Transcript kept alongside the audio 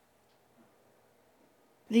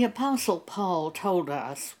The Apostle Paul told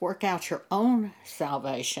us, work out your own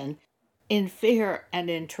salvation in fear and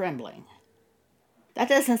in trembling. That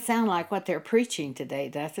doesn't sound like what they're preaching today,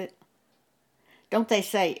 does it? Don't they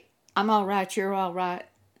say, I'm all right, you're all right?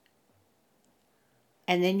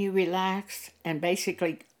 And then you relax and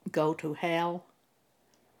basically go to hell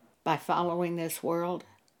by following this world?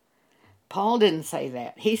 Paul didn't say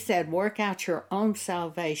that. He said, work out your own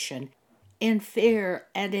salvation in fear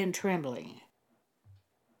and in trembling.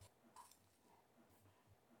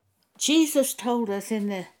 Jesus told us in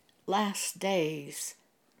the last days,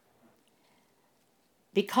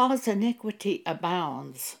 because iniquity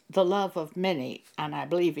abounds, the love of many, and I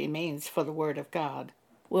believe he means for the word of God,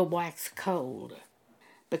 will wax cold,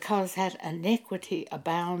 because that iniquity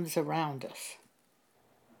abounds around us.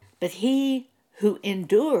 But he who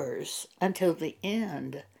endures until the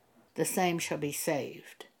end, the same shall be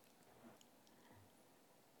saved.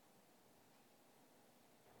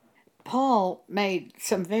 Paul made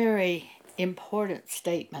some very important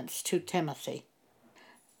statements to Timothy,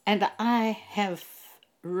 and I have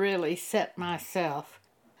really set myself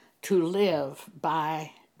to live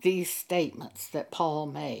by these statements that Paul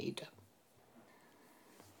made.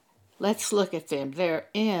 Let's look at them. They're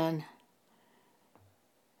in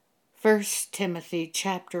 1 Timothy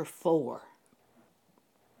chapter 4.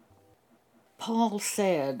 Paul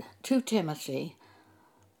said to Timothy,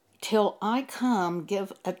 till I come,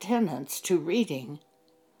 give attendance to reading,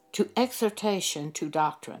 to exhortation, to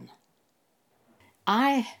doctrine.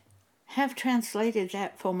 I have translated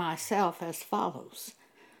that for myself as follows.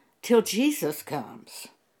 Till Jesus comes,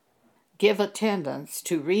 give attendance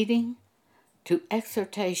to reading, to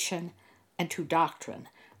exhortation, and to doctrine.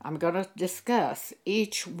 I'm going to discuss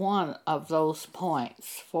each one of those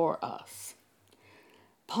points for us.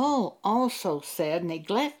 Paul also said,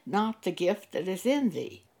 neglect not the gift that is in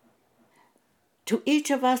thee. To each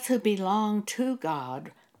of us who belong to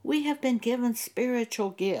God, we have been given spiritual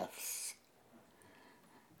gifts.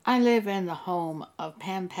 I live in the home of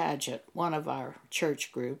Pam Paget, one of our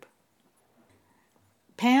church group.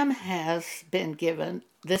 Pam has been given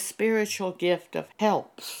the spiritual gift of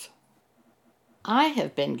helps. I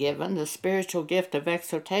have been given the spiritual gift of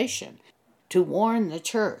exhortation to warn the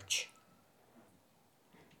church.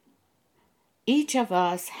 Each of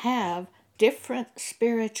us have different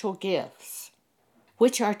spiritual gifts,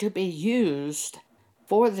 which are to be used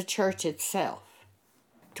for the church itself.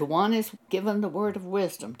 To one is given the word of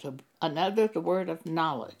wisdom, to another the word of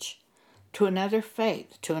knowledge, to another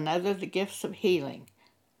faith, to another the gifts of healing.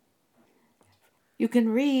 You can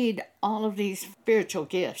read all of these spiritual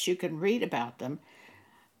gifts. You can read about them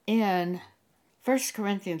in 1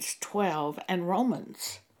 Corinthians 12 and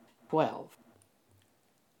Romans 12.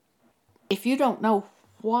 If you don't know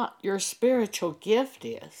what your spiritual gift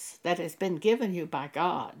is that has been given you by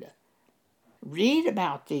God, read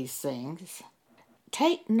about these things.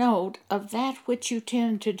 Take note of that which you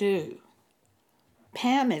tend to do.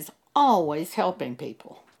 Pam is always helping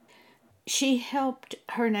people. She helped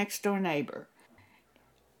her next door neighbor.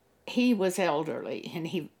 He was elderly and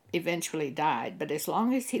he eventually died, but as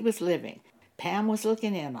long as he was living, Pam was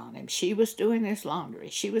looking in on him. She was doing his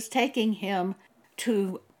laundry. She was taking him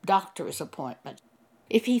to doctor's appointments.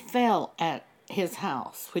 If he fell at his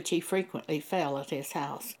house, which he frequently fell at his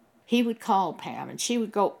house, he would call Pam and she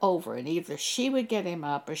would go over and either she would get him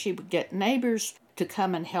up or she would get neighbors to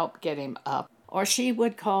come and help get him up, or she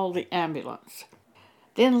would call the ambulance.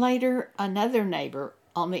 Then later, another neighbor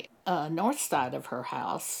on the north side of her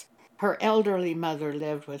house, her elderly mother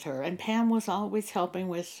lived with her, and Pam was always helping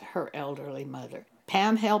with her elderly mother.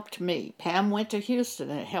 Pam helped me. Pam went to Houston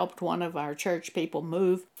and helped one of our church people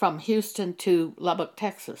move from Houston to Lubbock,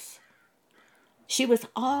 Texas. She was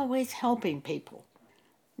always helping people.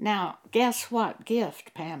 Now, guess what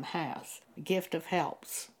gift Pam has? The gift of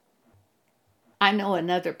helps. I know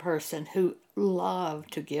another person who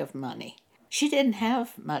loved to give money. She didn't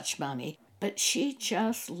have much money, but she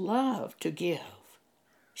just loved to give.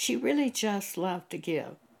 She really just loved to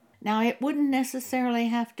give. Now, it wouldn't necessarily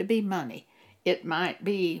have to be money. It might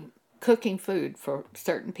be cooking food for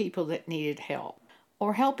certain people that needed help,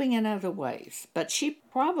 or helping in other ways. But she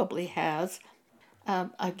probably has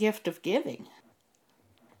a gift of giving.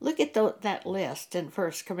 Look at that list in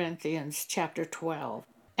 1 Corinthians chapter 12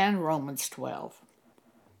 and Romans 12.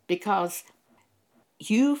 Because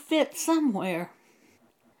you fit somewhere.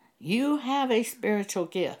 You have a spiritual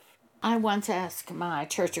gift. I once asked my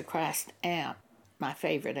Church of Christ aunt, my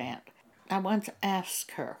favorite aunt, I once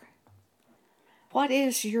asked her, what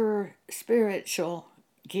is your spiritual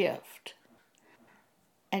gift?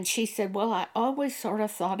 And she said, well, I always sort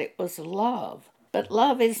of thought it was love. But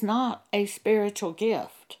love is not a spiritual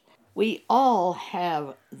gift. We all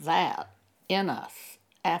have that in us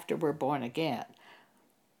after we're born again.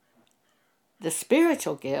 The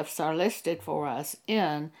spiritual gifts are listed for us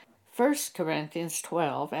in 1 Corinthians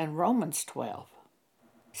 12 and Romans 12.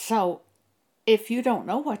 So, if you don't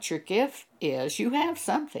know what your gift is, you have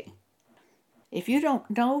something. If you don't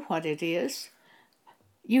know what it is,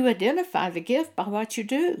 you identify the gift by what you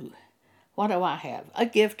do. What do I have? A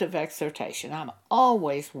gift of exhortation. I'm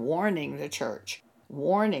always warning the church,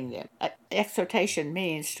 warning them. Exhortation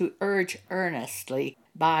means to urge earnestly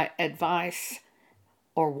by advice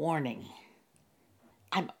or warning.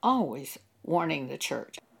 I'm always warning the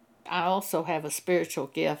church. I also have a spiritual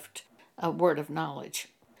gift, a word of knowledge,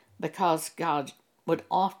 because God would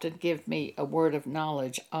often give me a word of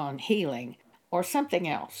knowledge on healing or something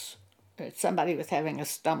else. Somebody was having a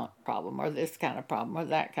stomach problem or this kind of problem or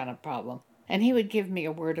that kind of problem, and he would give me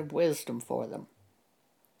a word of wisdom for them.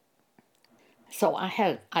 So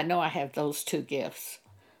I know I have those two gifts,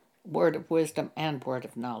 word of wisdom and word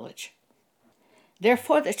of knowledge. They're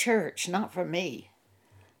for the church, not for me.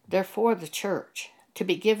 They're for the church, to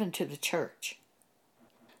be given to the church.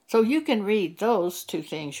 So you can read those two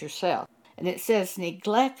things yourself. And it says,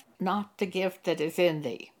 neglect not the gift that is in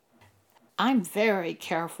thee. I'm very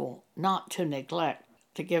careful not to neglect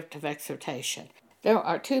the gift of exhortation. There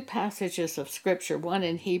are two passages of Scripture, one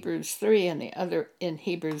in Hebrews 3 and the other in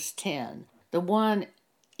Hebrews 10. The one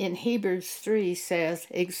in Hebrews 3 says,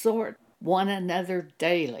 exhort one another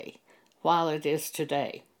daily while it is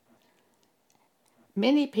today.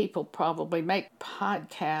 Many people probably make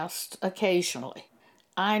podcasts occasionally.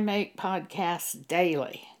 I make podcasts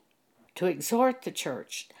daily to exhort the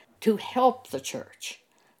church, to help the church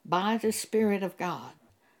by the Spirit of God,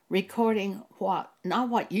 recording not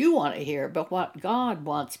what you want to hear, but what God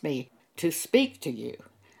wants me to speak to you.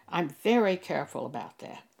 I'm very careful about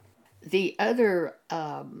that. The other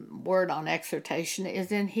word on exhortation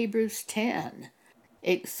is in Hebrews 10.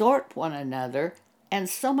 Exhort one another, and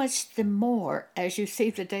so much the more as you see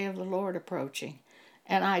the day of the Lord approaching.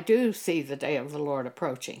 And I do see the day of the Lord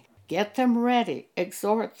approaching. Get them ready,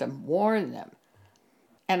 exhort them, warn them.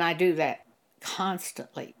 And I do that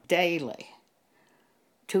constantly, daily,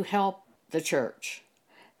 to help the church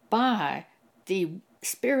by the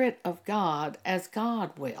Spirit of God as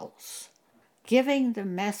God wills, giving the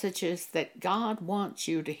messages that God wants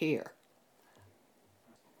you to hear.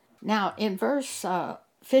 Now, in verse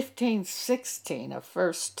 15, 16 of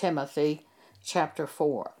 1 Timothy chapter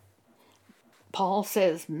 4, Paul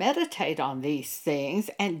says, meditate on these things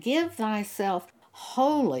and give thyself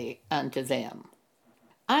wholly unto them.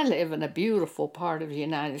 I live in a beautiful part of the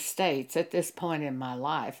United States at this point in my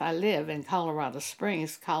life. I live in Colorado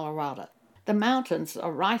Springs, Colorado. The mountains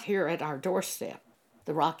are right here at our doorstep,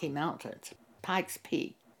 the Rocky Mountains, Pikes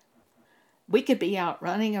Peak. We could be out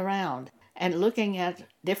running around and looking at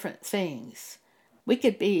different things. We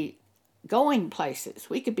could be going places.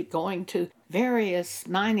 We could be going to various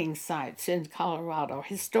mining sites in Colorado,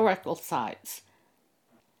 historical sites.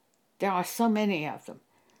 There are so many of them.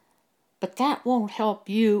 But that won't help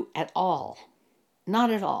you at all.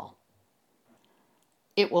 Not at all.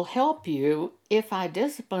 It will help you if I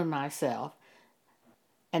discipline myself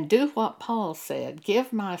and do what Paul said,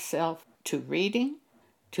 give myself to reading,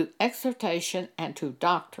 to exhortation, and to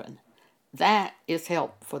doctrine. That is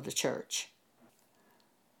help for the church.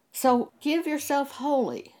 So give yourself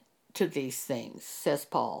wholly to these things, says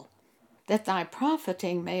Paul, that thy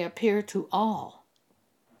profiting may appear to all.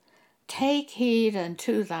 Take heed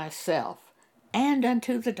unto thyself and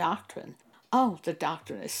unto the doctrine. Oh, the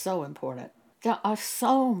doctrine is so important. There are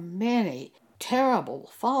so many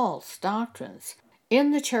terrible false doctrines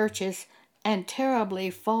in the churches and terribly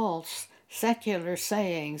false secular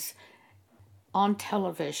sayings on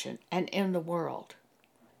television and in the world.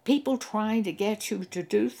 People trying to get you to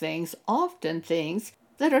do things, often things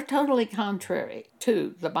that are totally contrary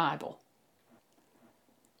to the Bible.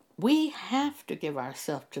 We have to give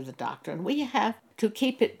ourselves to the doctrine. We have to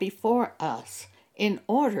keep it before us in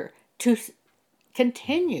order to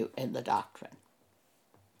continue in the doctrine.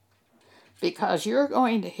 Because you're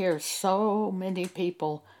going to hear so many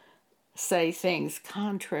people say things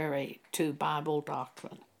contrary to Bible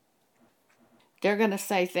doctrine. They're going to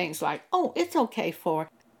say things like, oh, it's okay for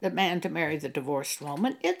the man to marry the divorced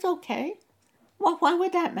woman. It's okay. Well, why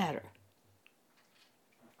would that matter?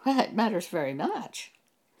 Well, it matters very much.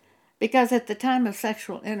 Because at the time of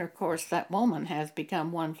sexual intercourse, that woman has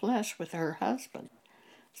become one flesh with her husband.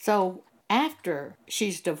 So after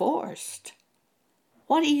she's divorced,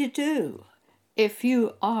 what do you do if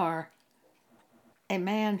you are a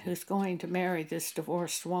man who's going to marry this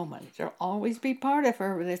divorced woman? There'll always be part of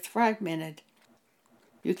her that's fragmented.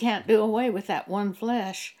 You can't do away with that one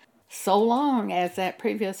flesh so long as that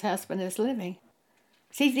previous husband is living.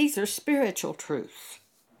 See, these are spiritual truths.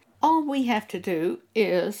 All we have to do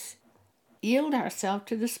is yield ourselves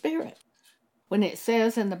to the Spirit. When it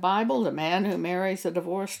says in the Bible, the man who marries a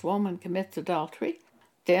divorced woman commits adultery,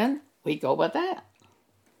 then we go with that.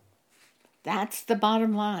 That's the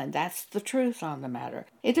bottom line. That's the truth on the matter.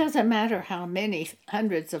 It doesn't matter how many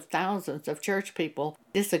hundreds of thousands of church people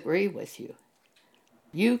disagree with you.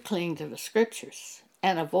 You cling to the Scriptures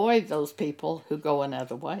and avoid those people who go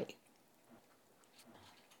another way.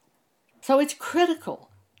 So it's critical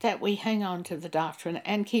that we hang on to the doctrine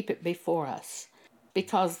and keep it before us,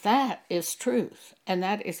 because that is truth, and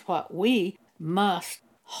that is what we must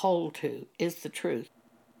hold to, is the truth.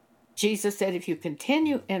 Jesus said, if you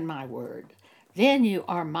continue in my word, then you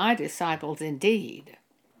are my disciples indeed,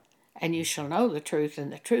 and you shall know the truth,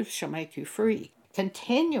 and the truth shall make you free.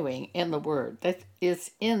 Continuing in the word that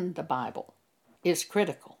is in the Bible is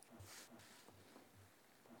critical.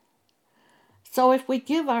 So if we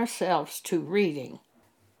give ourselves to reading,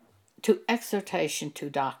 to exhortation, to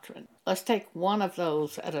doctrine, let's take one of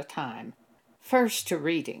those at a time. First, to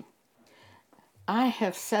reading. I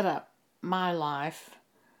have set up my life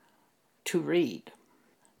to read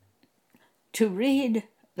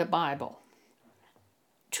the Bible,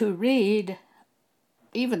 to read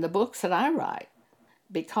even the books that I write,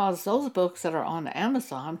 because those books that are on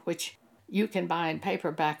Amazon, which you can buy in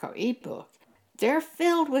paperback or ebook, they're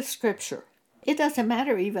filled with Scripture. It doesn't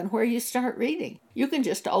matter even where you start reading. You can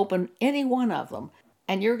just open any one of them,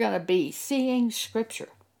 and you're going to be seeing Scripture.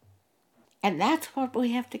 And that's what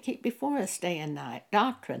we have to keep before us day and night.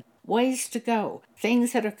 Doctrine, ways to go,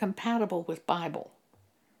 things that are compatible with Bible.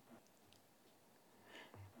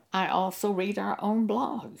 I also read our own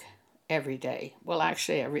blog every day. Well,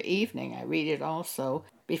 actually, every evening I read it also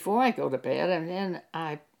before I go to bed, and then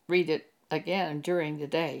I read it again during the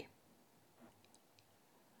day.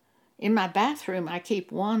 In my bathroom, I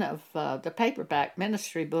keep one of the paperback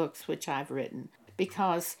ministry books which I've written,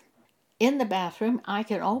 because in the bathroom I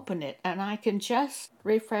can open it and I can just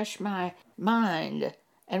refresh my mind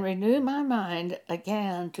and renew my mind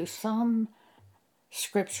again to some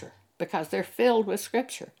Scripture, because they're filled with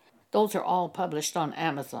Scripture. Those are all published on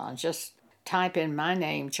Amazon. Just type in my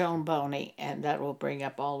name, Joan Boney, and that will bring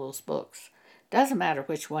up all those books. Doesn't matter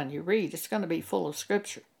which one you read, it's going to be full of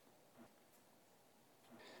Scripture.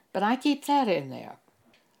 But I keep that in there.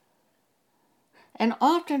 And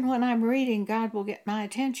often when I'm reading, God will get my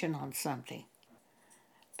attention on something.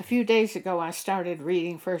 A few days ago, I started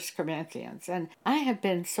reading 1 Corinthians, and I have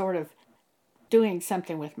been sort of doing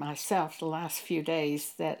something with myself the last few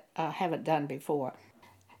days that I haven't done before.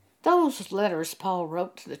 Those letters Paul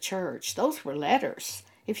wrote to the church, those were letters.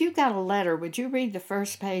 If you got a letter, would you read the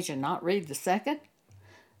first page and not read the second?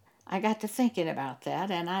 I got to thinking about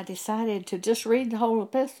that, and I decided to just read the whole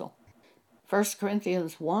epistle. 1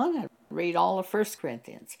 Corinthians 1, I'd read all of 1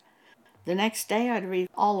 Corinthians. The next day, I'd read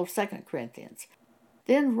all of 2 Corinthians.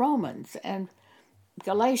 Then Romans and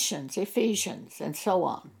Galatians, Ephesians, and so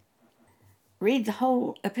on. Read the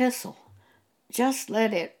whole epistle. Just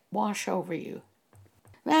let it wash over you.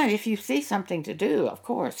 Now, if you see something to do, of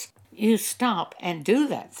course, you stop and do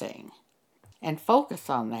that thing and focus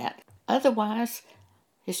on that. Otherwise,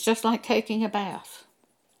 it's just like taking a bath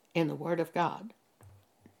in the Word of God.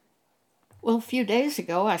 Well, a few days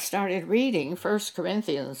ago, I started reading 1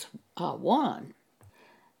 Corinthians 1,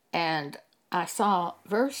 and I saw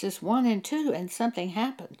verses 1 and 2, and something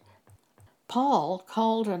happened. Paul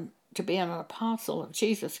called him to be an apostle of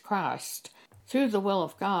Jesus Christ through the will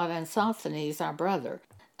of God, and Sosthenes, our brother,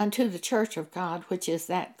 unto the church of God, which is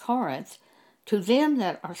at Corinth, to them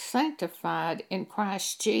that are sanctified in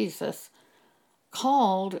Christ Jesus,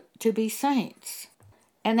 called to be saints.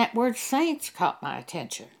 And that word saints caught my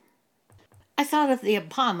attention. I thought of the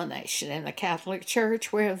abomination in the Catholic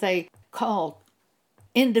Church where they call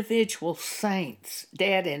individual saints,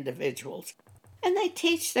 dead individuals. And they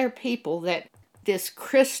teach their people that this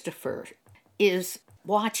Christopher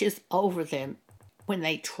watches over them when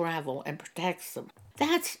they travel and protects them.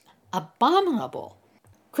 That's abominable.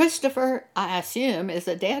 Christopher, I assume, is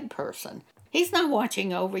a dead person. He's not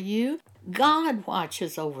watching over you. God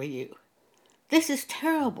watches over you. This is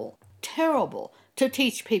terrible, terrible to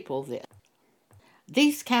teach people this.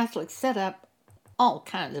 These Catholics set up all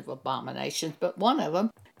kinds of abominations, but one of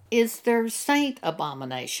them is their saint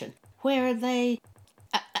abomination, where they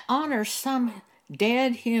honor some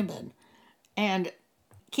dead human and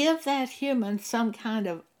give that human some kind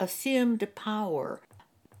of assumed power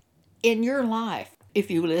in your life if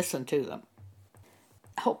you listen to them.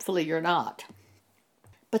 Hopefully you're not.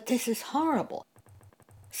 But this is horrible.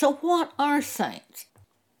 So what are saints?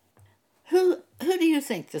 Who do you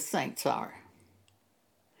think the saints are?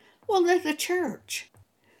 Well, they're the church.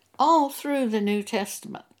 All through the New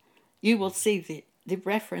Testament, you will see the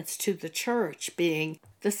reference to the church being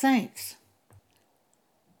the saints.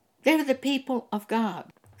 They're the people of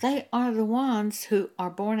God. They are the ones who are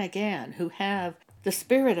born again, who have the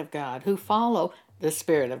Spirit of God, who follow the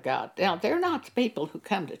Spirit of God. Now, they're not the people who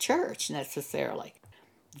come to church necessarily.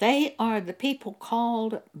 They are the people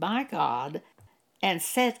called by God and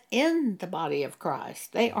set in the body of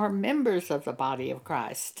Christ. They are members of the body of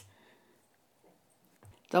Christ.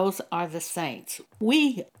 Those are the saints.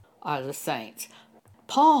 We are the saints.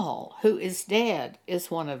 Paul, who is dead,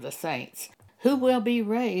 is one of the saints, who will be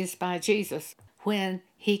raised by Jesus when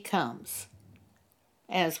he comes,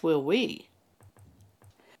 as will we.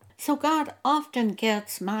 So God often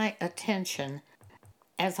gets my attention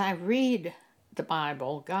as I read the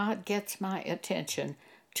Bible. God gets my attention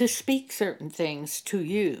to speak certain things to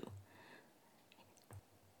you.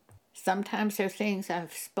 Sometimes they're things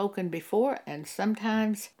I've spoken before, and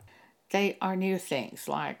sometimes they are new things,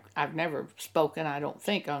 like I've never spoken, I don't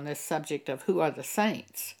think, on this subject of who are the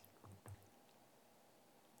saints.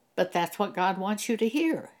 But that's what God wants you to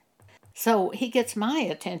hear. So he gets my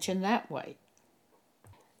attention that way.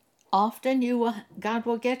 Often God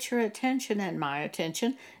will get your attention and my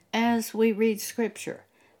attention as we read Scripture,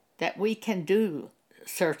 that we can do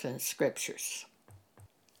certain Scriptures.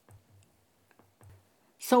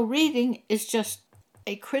 So reading is just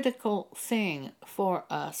a critical thing for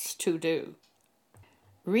us to do.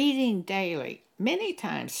 Reading daily, many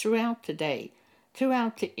times throughout the day,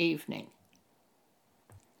 throughout the evening.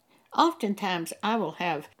 Oftentimes I will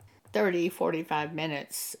have 30, 45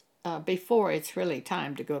 minutes before it's really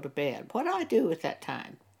time to go to bed. What do I do at that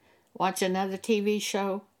time? Watch another TV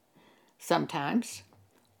show? Sometimes.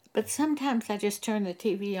 But sometimes I just turn the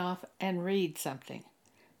TV off and read something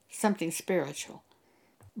spiritual.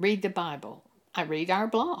 Read the Bible. I read our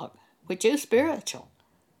blog, which is spiritual.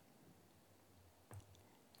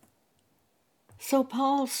 So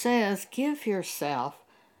Paul says, give yourself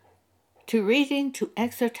to reading, to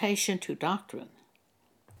exhortation, to doctrine.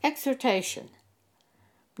 Exhortation.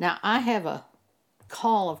 Now, I have a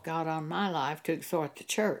call of God on my life to exhort the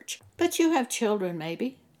church, but you have children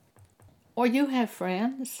maybe, or you have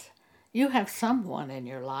friends, you have someone in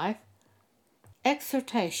your life.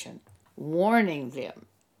 Exhortation, warning them.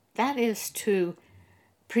 That is to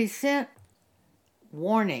present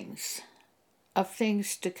warnings of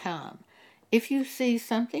things to come. If you see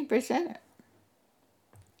something, present it.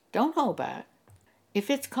 Don't hold back. If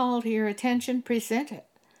it's called to your attention, present it.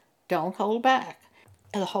 Don't hold back.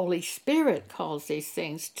 The Holy Spirit calls these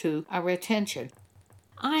things to our attention.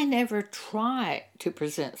 I never try to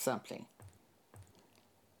present something,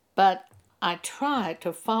 but I try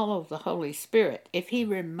to follow the Holy Spirit. If He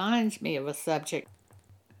reminds me of a subject,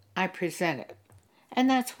 I present it. And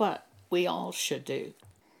that's what we all should do.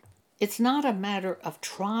 It's not a matter of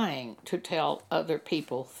trying to tell other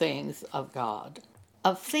people things of God,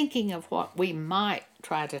 of thinking of what we might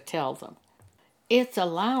try to tell them. It's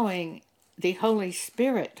allowing the Holy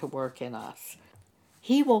Spirit to work in us.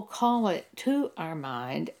 He will call it to our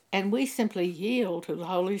mind, and we simply yield to the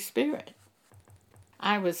Holy Spirit.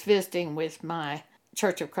 I was visiting with my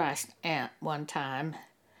Church of Christ aunt one time,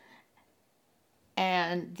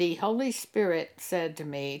 and the Holy Spirit said to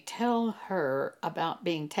me, tell her about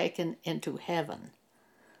being taken into heaven.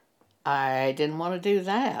 I didn't want to do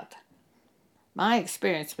that. My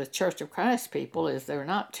experience with Church of Christ people is they're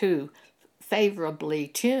not too favorably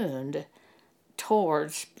tuned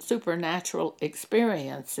towards supernatural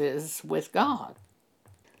experiences with God.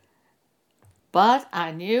 But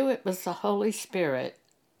I knew it was the Holy Spirit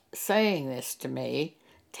saying this to me,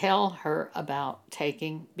 tell her about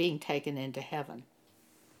being taken into heaven.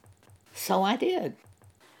 So I did.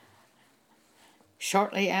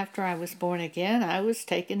 Shortly after I was born again, I was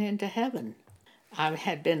taken into heaven. I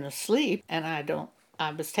had been asleep, and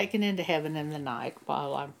I was taken into heaven in the night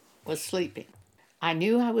while I was sleeping. I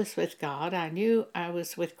knew I was with God. I knew I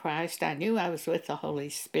was with Christ. I knew I was with the Holy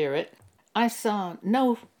Spirit. I saw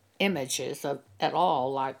no images at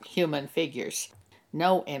all like human figures.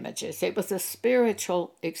 No images. It was a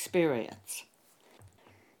spiritual experience.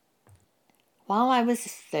 While I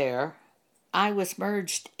was there, I was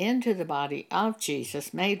merged into the body of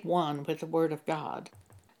Jesus, made one with the Word of God,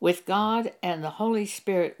 with God and the Holy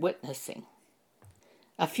Spirit witnessing.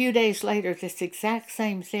 A few days later, this exact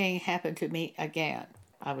same thing happened to me again.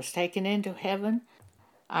 I was taken into heaven.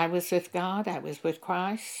 I was with God. I was with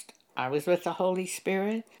Christ. I was with the Holy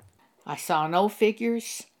Spirit. I saw no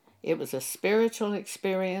figures. It was a spiritual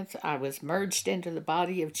experience. I was merged into the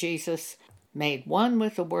body of Jesus, made one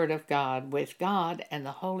with the Word of God, with God and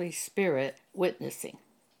the Holy Spirit witnessing.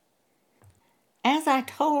 As I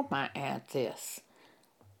told my aunt this,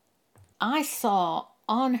 I saw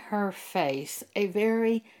on her face a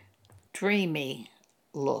very dreamy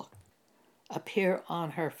look appear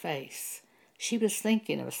on her face. She was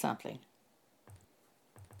thinking of something.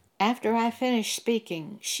 After I finished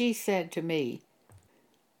speaking, she said to me,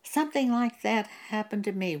 "Something like that happened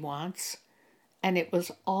to me once, and it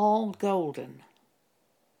was all golden."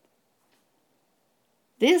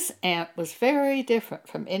 This aunt was very different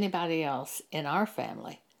from anybody else in our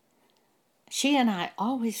family. She and I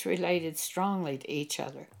always related strongly to each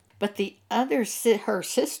other, but the other, her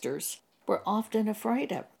sisters, were often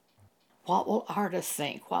afraid of her. What will Arda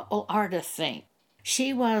think? What will Arda think?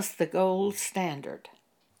 She was the gold standard.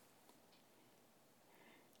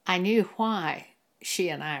 I knew why she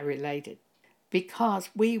and I related, because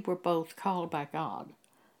we were both called by God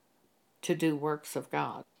to do works of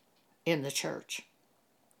God in the church.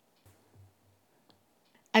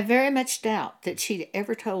 I very much doubt that she'd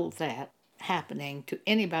ever told that happening to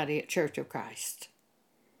anybody at Church of Christ.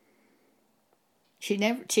 She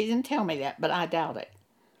didn't tell me that, but I doubt it.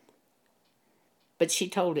 But she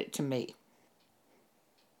told it to me.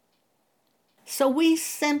 So we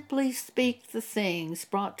simply speak the things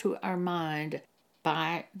brought to our mind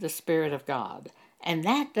by the Spirit of God, and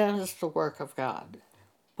that does the work of God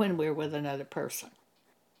when we're with another person.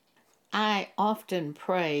 I often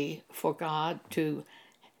pray for God to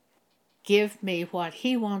give me what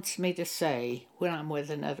He wants me to say when I'm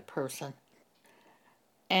with another person,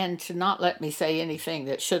 and to not let me say anything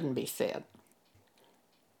that shouldn't be said.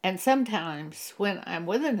 And sometimes when I'm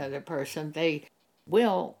with another person, they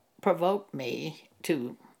will provoke me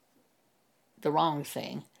to the wrong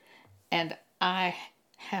thing, and I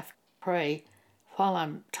have to pray while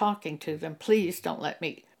I'm talking to them, "Please don't let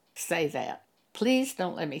me say that. Please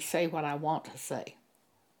don't let me say what I want to say."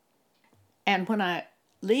 And when I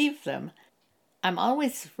leave them, I'm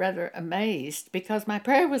always rather amazed because my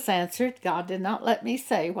prayer was answered. God did not let me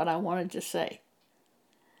say what I wanted to say.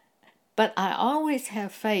 But I always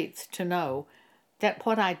have faith to know that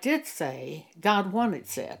what I did say, God wanted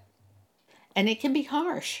said. And it can be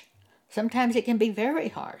harsh. Sometimes it can be very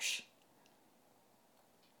harsh.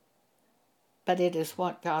 But it is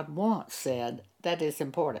what God wants said that is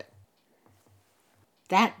important.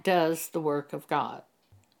 That does the work of God.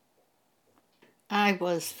 I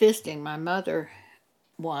was visiting my mother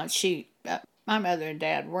once. My mother and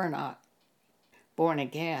dad were not born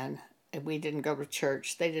again. We didn't go to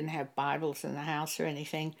church. They didn't have Bibles in the house or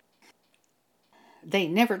anything. They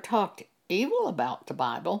never talked evil about the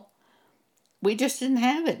Bible. We just didn't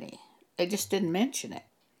have any. They just didn't mention it.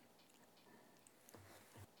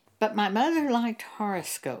 But my mother liked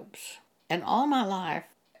horoscopes. And all my life,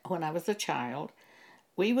 when I was a child,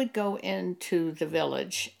 we would go into the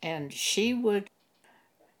village and she would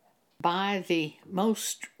buy the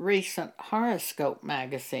most recent horoscope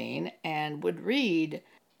magazine and would read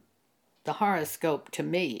the horoscope to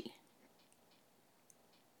me.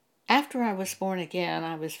 After I was born again,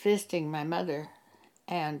 I was visiting my mother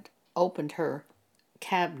and opened her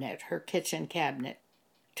cabinet, her kitchen cabinet,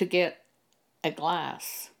 to get a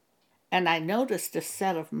glass. And I noticed a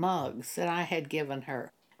set of mugs that I had given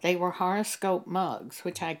her. They were horoscope mugs,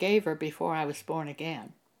 which I gave her before I was born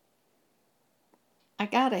again. I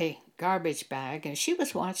got a garbage bag, and she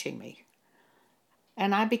was watching me.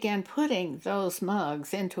 And I began putting those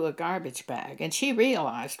mugs into a garbage bag, and she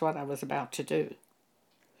realized what I was about to do.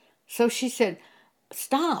 So she said,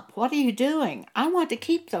 "Stop, what are you doing? I want to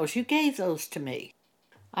keep those. You gave those to me."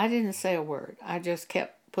 I didn't say a word. I just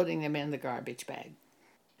kept putting them in the garbage bag.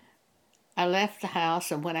 I left the house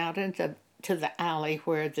and went out into the alley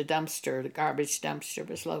where the garbage dumpster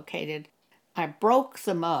was located. I broke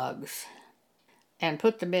the mugs and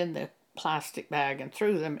put them in the plastic bag and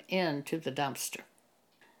threw them into the dumpster.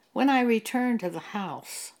 When I returned to the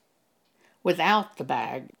house without the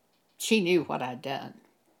bag, she knew what I'd done.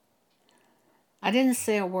 I didn't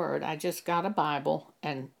say a word. I just got a Bible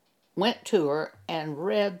and went to her and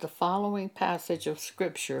read the following passage of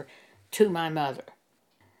Scripture to my mother.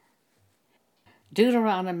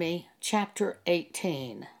 Deuteronomy chapter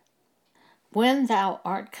 18. When thou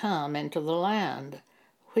art come into the land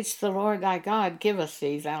which the Lord thy God giveth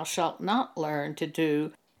thee, thou shalt not learn to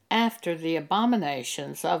do after the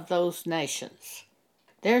abominations of those nations.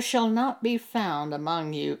 There shall not be found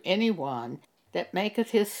among you any one that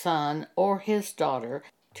maketh his son or his daughter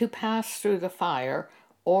to pass through the fire,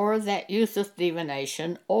 or that useth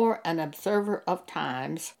divination, or an observer of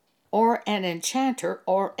times, or an enchanter,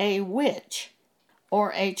 or a witch,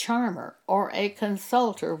 or a charmer, or a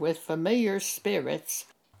consulter with familiar spirits,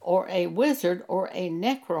 or a wizard, or a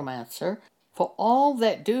necromancer, for all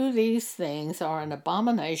that do these things are an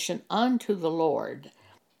abomination unto the Lord.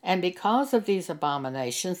 And because of these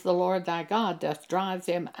abominations the Lord thy God doth drive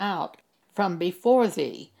them out from before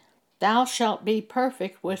thee. Thou shalt be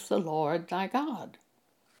perfect with the Lord thy God.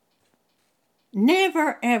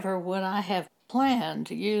 Never ever would I have planned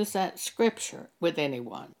to use that scripture with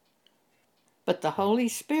anyone, but the Holy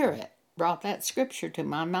Spirit brought that scripture to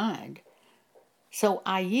my mind. So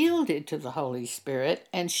I yielded to the Holy Spirit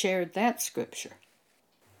and shared that scripture.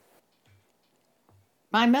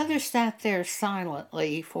 My mother sat there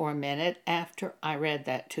silently for a minute after I read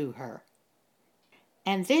that to her.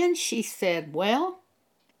 And then she said, "Well,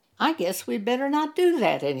 I guess we'd better not do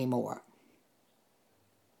that anymore."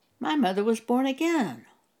 My mother was born again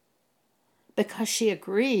because she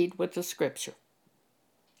agreed with the scripture.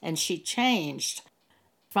 And she changed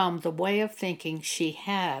from the way of thinking she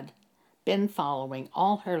had been following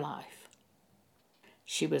all her life.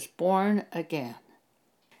 She was born again.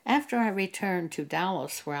 After I returned to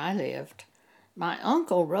Dallas, where I lived, my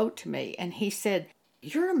uncle wrote to me and he said,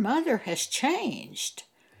 "Your mother has changed.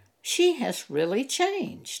 She has really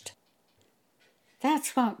changed."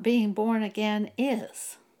 That's what being born again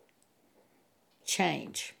is.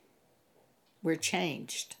 Change. We're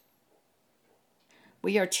changed.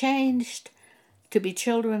 We are changed to be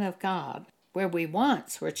children of God, where we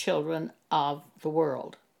once were children of the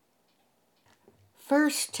world.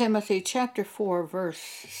 1 Timothy chapter 4, verse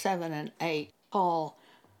 7 and 8, Paul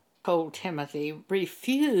told Timothy,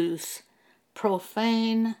 "Refuse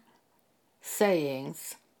profane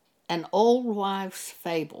sayings and old wives'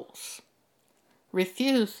 fables."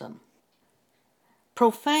 Refuse them.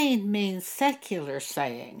 Profane means secular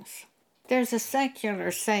sayings. There's a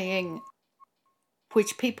secular saying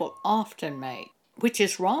which people often make, which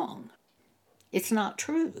is wrong. It's not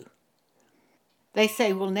true. They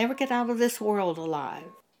say, "We'll never get out of this world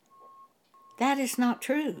alive." That is not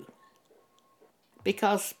true.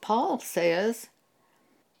 Because Paul says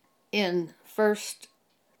in 1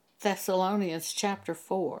 Thessalonians chapter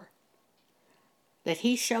 4 that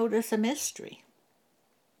he showed us a mystery.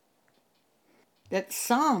 That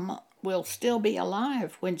some will still be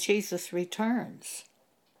alive when Jesus returns.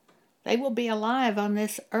 They will be alive on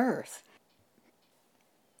this earth.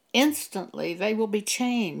 Instantly they will be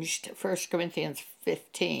changed, 1 Corinthians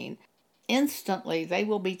 15. Instantly they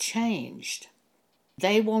will be changed.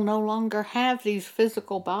 They will no longer have these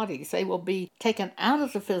physical bodies. They will be taken out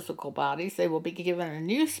of the physical bodies. They will be given a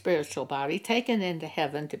new spiritual body, taken into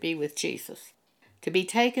heaven to be with Jesus, to be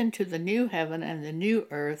taken to the new heaven and the new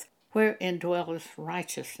earth wherein dwelleth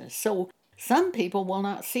righteousness. So some people will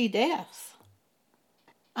not see death.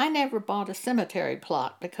 I never bought a cemetery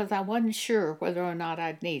plot because I wasn't sure whether or not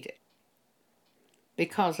I'd need it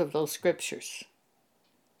because of those scriptures.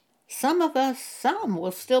 Some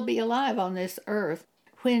will still be alive on this earth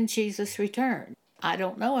when Jesus returns. I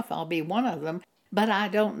don't know if I'll be one of them, but I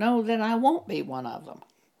don't know that I won't be one of them.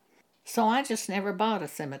 So I just never bought a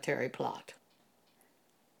cemetery plot.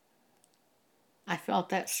 I felt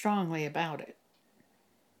that strongly about it.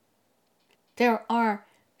 There are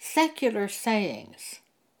secular sayings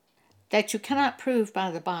that you cannot prove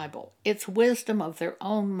by the Bible. It's wisdom of their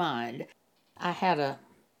own mind. I had a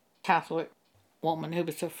Catholic woman who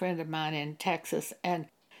was a friend of mine in Texas, and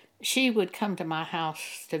she would come to my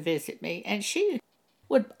house to visit me, and she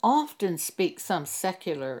would often speak some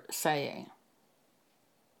secular saying.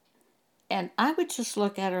 And I would just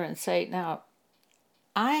look at her and say, "Now,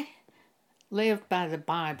 I live by the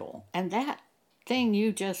Bible, and that thing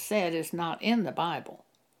you just said is not in the Bible."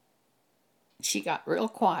 She got real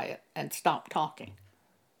quiet and stopped talking.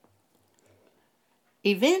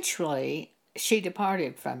 Eventually, she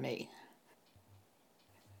departed from me.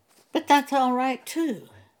 But that's all right too,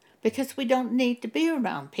 because we don't need to be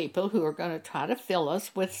around people who are going to try to fill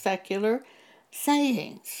us with secular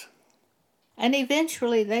sayings. And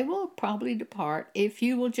eventually they will probably depart if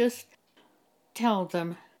you will just tell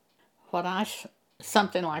them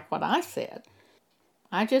something like what I said.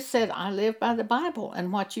 I just said I live by the Bible,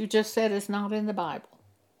 and what you just said is not in the Bible.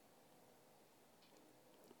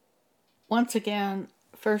 Once again,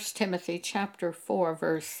 1 Timothy chapter 4,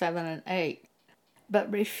 verse 7 and 8.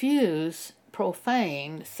 "But refuse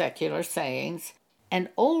profane secular sayings and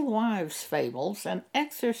old wives' fables, and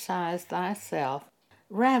exercise thyself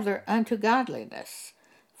rather unto godliness.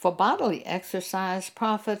 For bodily exercise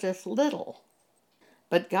profiteth little,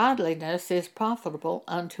 but godliness is profitable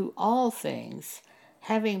unto all things,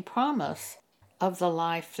 having promise of the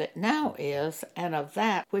life that now is and of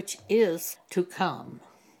that which is to come.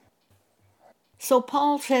 So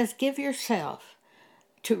Paul says, give yourself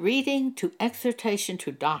to reading, to exhortation,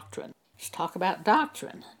 to doctrine. Let's talk about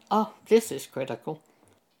doctrine. Oh, this is critical.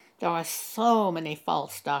 There are so many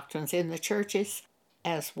false doctrines in the churches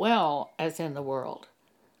as well as in the world.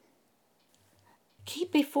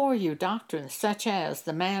 Keep before you doctrines such as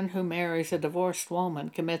the man who marries a divorced woman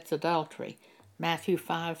commits adultery, Matthew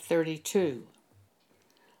 5:32.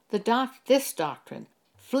 This doctrine,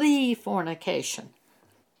 flee fornication.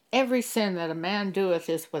 Every sin that a man doeth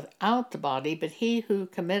is without the body, but he who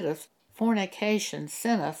committeth fornication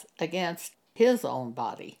sinneth against his own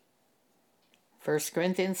body. 1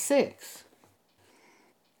 Corinthians 6.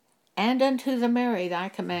 And unto the married I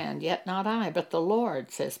command, yet not I, but the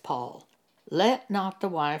Lord, says Paul. Let not the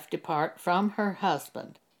wife depart from her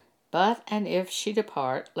husband, but and if she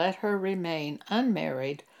depart, let her remain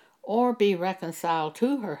unmarried, or be reconciled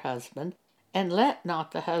to her husband, and let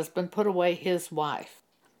not the husband put away his wife.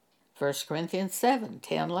 1 Corinthians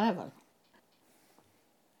 7:10-11.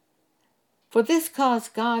 For this cause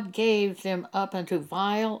God gave them up unto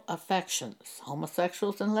vile affections,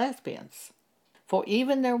 homosexuals and lesbians. For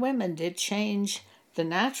even their women did change the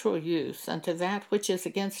natural use unto that which is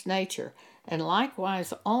against nature, and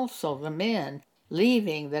likewise also the men,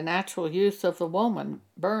 leaving the natural use of the woman,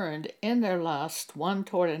 burned in their lust one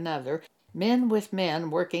toward another, men with men,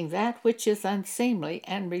 working that which is unseemly,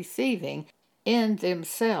 and receiving in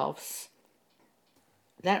themselves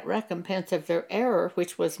that recompense of their error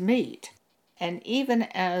which was meet. And even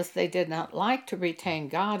as they did not like to retain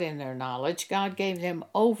God in their knowledge, God gave them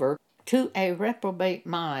over to a reprobate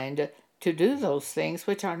mind to do those things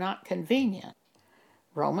which are not convenient.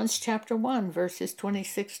 Romans chapter 1, verses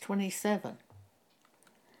 26-27.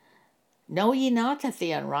 Know ye not that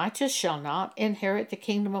the unrighteous shall not inherit the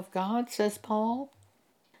kingdom of God, says Paul?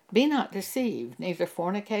 Be not deceived, neither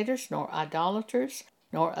fornicators, nor idolaters,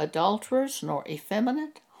 nor adulterers, nor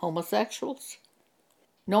effeminate, homosexuals,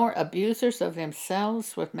 nor abusers of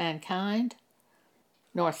themselves with mankind,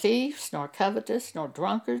 nor thieves, nor covetous, nor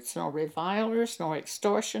drunkards, nor revilers, nor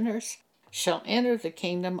extortioners shall enter the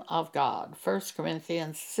kingdom of God. 1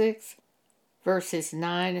 Corinthians 6, verses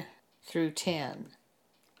 9-10.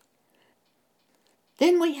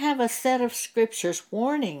 Then we have a set of scriptures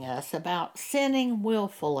warning us about sinning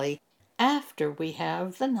willfully after we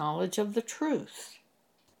have the knowledge of the truth,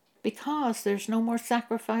 because there's no more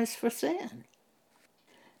sacrifice for sin.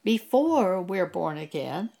 Before we're born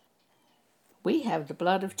again, we have the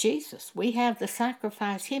blood of Jesus. We have the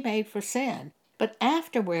sacrifice he made for sin. But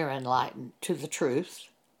after we're enlightened to the truth,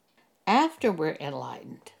 after we're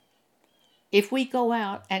enlightened, if we go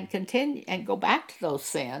out and continue and go back to those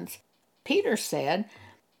sins, Peter said,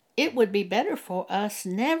 it would be better for us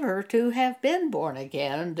never to have been born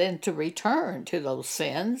again than to return to those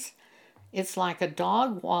sins. It's like a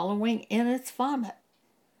dog wallowing in its vomit.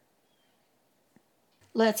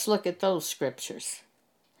 Let's look at those scriptures.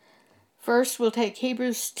 First, we'll take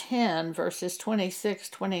Hebrews 10, verses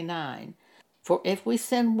 26-29. For if we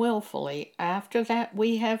sin willfully, after that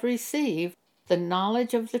we have received the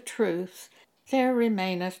knowledge of the truth, there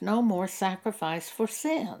remaineth no more sacrifice for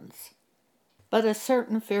sins, but a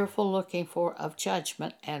certain fearful looking for of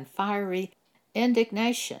judgment and fiery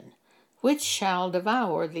indignation, which shall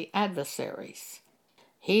devour the adversaries.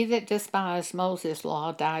 He that despised Moses'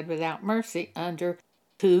 law died without mercy under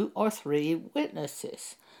 2 or 3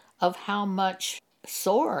 witnesses. Of how much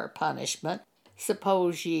sorer punishment,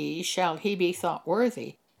 suppose ye, shall he be thought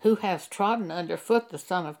worthy, who hath trodden under foot the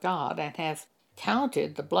Son of God, and hath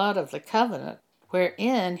counted the blood of the covenant,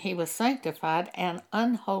 wherein he was sanctified, an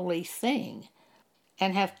unholy thing,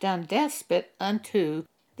 and hath done despite unto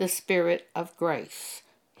the Spirit of grace.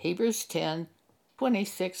 Hebrews 10,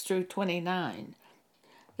 26-29.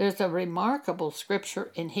 There's a remarkable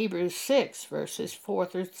scripture in Hebrews 6, verses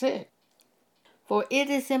 4-6. For it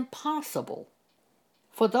is impossible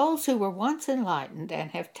for those who were once enlightened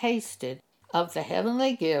and have tasted of the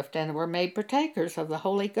heavenly gift and were made partakers of the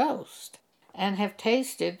Holy Ghost, and have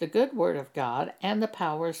tasted the good word of God and the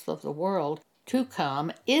powers of the world to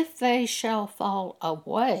come, if they shall fall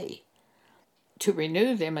away, to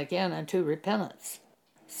renew them again unto repentance,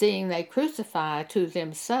 seeing they crucify to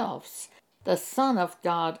themselves the Son of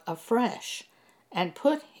God afresh, and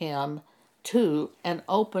put him to an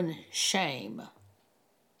open shame.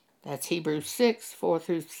 That's Hebrews 6,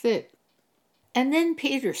 4-6. And then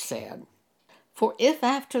Peter said, for if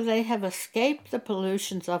after they have escaped the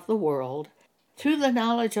pollutions of the world, through the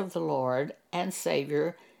knowledge of the Lord and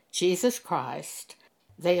Savior, Jesus Christ,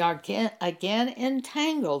 they are again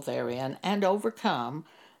entangled therein and overcome,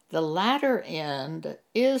 the latter end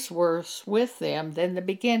is worse with them than the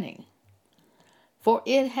beginning. For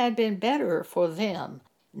it had been better for them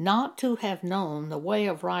not to have known the way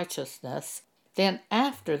of righteousness than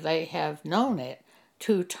after they have known it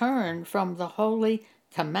to turn from the holy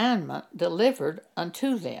commandment delivered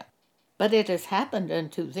unto them. But it has happened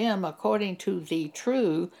unto them according to the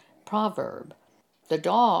true proverb, the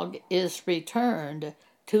dog is returned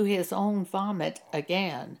to his own vomit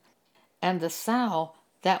again, and the sow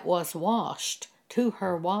that was washed to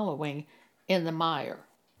her wallowing in the mire.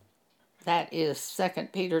 That is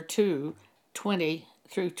 2 Peter 2:20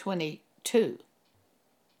 through 22.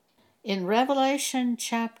 In Revelation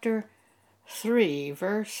chapter 3,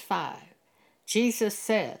 verse 5, Jesus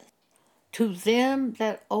says, "To them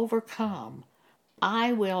that overcome,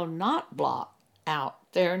 I will not blot out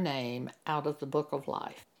their name out of the book of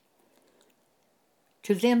life."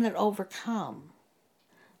 To them that overcome.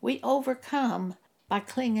 We overcome by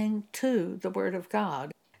clinging to the Word of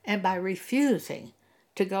God and by refusing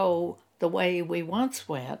to go the way we once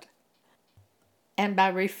went and by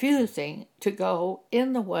refusing to go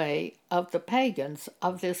in the way of the pagans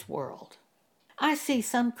of this world. I see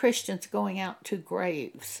some Christians going out to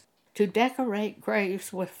graves to decorate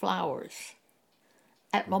graves with flowers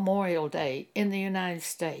at Memorial Day in the United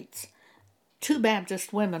States. 2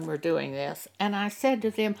 Baptist women were doing this, and I said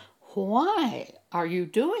to them, "Why are you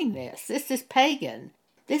doing this? This is pagan.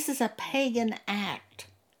 This is a pagan act.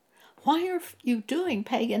 Why are you doing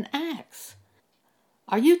pagan acts?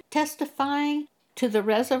 Are you testifying to the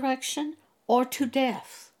resurrection or to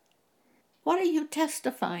death? What are you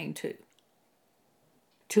testifying to?"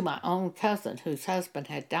 To my own cousin whose husband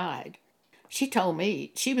had died, she told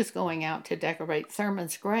me she was going out to decorate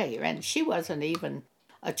Thurman's grave, and she wasn't even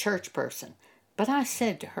a church person. But I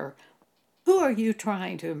said to her, "Who are you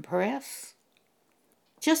trying to impress?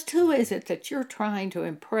 Just who is it that you're trying to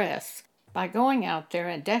impress by going out there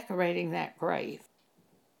and decorating that grave?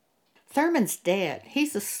 Thurman's dead.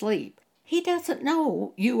 He's asleep. He doesn't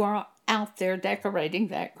know you are out there decorating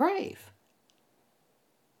that grave.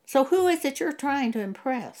 So who is it you're trying to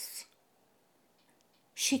impress?"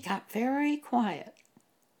 She got very quiet.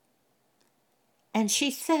 And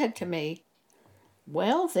she said to me,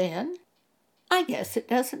 "Well then, I guess it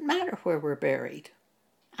doesn't matter where we're buried."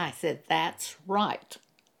 I said, "That's right."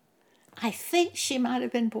 I think she might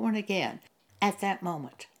have been born again at that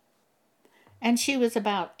moment. And she was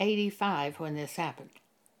about 85 when this happened.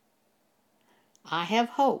 I have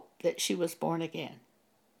hope that she was born again.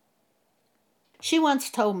 She once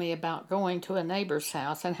told me about going to a neighbor's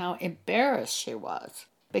house and how embarrassed she was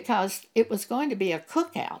because it was going to be a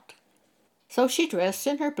cookout. So she dressed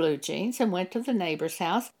in her blue jeans and went to the neighbor's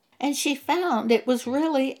house, and she found it was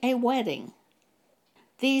really a wedding.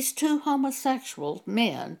 These 2 homosexual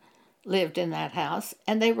men lived in that house,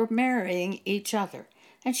 and they were marrying each other.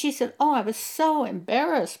 And she said, "Oh, I was so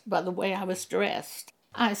embarrassed by the way I was dressed."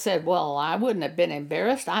 I said, "Well, I wouldn't have been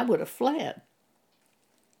embarrassed. I would have fled."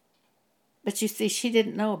 But you see, she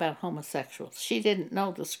didn't know about homosexuals. She didn't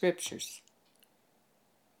know the scriptures.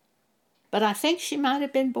 But I think she might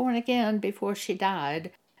have been born again before she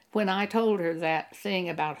died when I told her that thing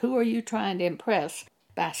about who are you trying to impress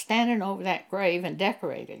by standing over that grave and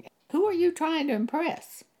decorating it. Who are you trying to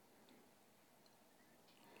impress?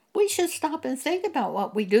 We should stop and think about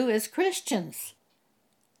what we do as Christians.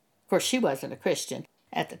 Of course, she wasn't a Christian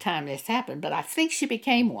at the time this happened, but I think she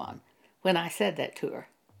became one when I said that to her.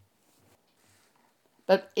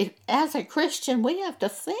 But as a Christian, we have to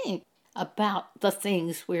think about the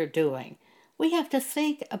things we're doing. We have to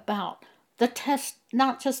think about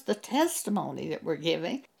not just the testimony that we're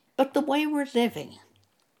giving, but the way we're living.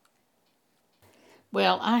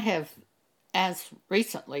 Well, I have, as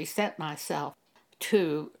recently, set myself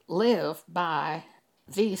to live by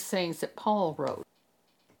these things that Paul wrote.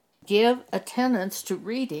 Give attendance to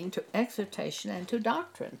reading, to exhortation, and to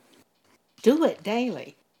doctrine. Do it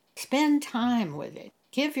daily. Spend time with it.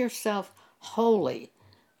 Give yourself wholly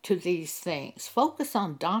to these things. Focus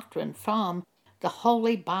on doctrine from the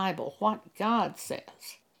Holy Bible, what God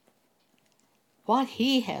says, what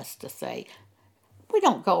He has to say. We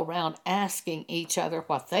don't go around asking each other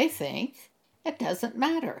what they think. It doesn't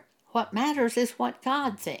matter. What matters is what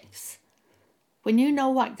God thinks. When you know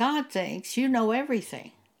what God thinks, you know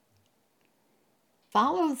everything.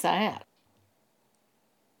 Follow that.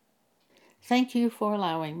 Thank you for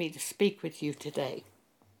allowing me to speak with you today.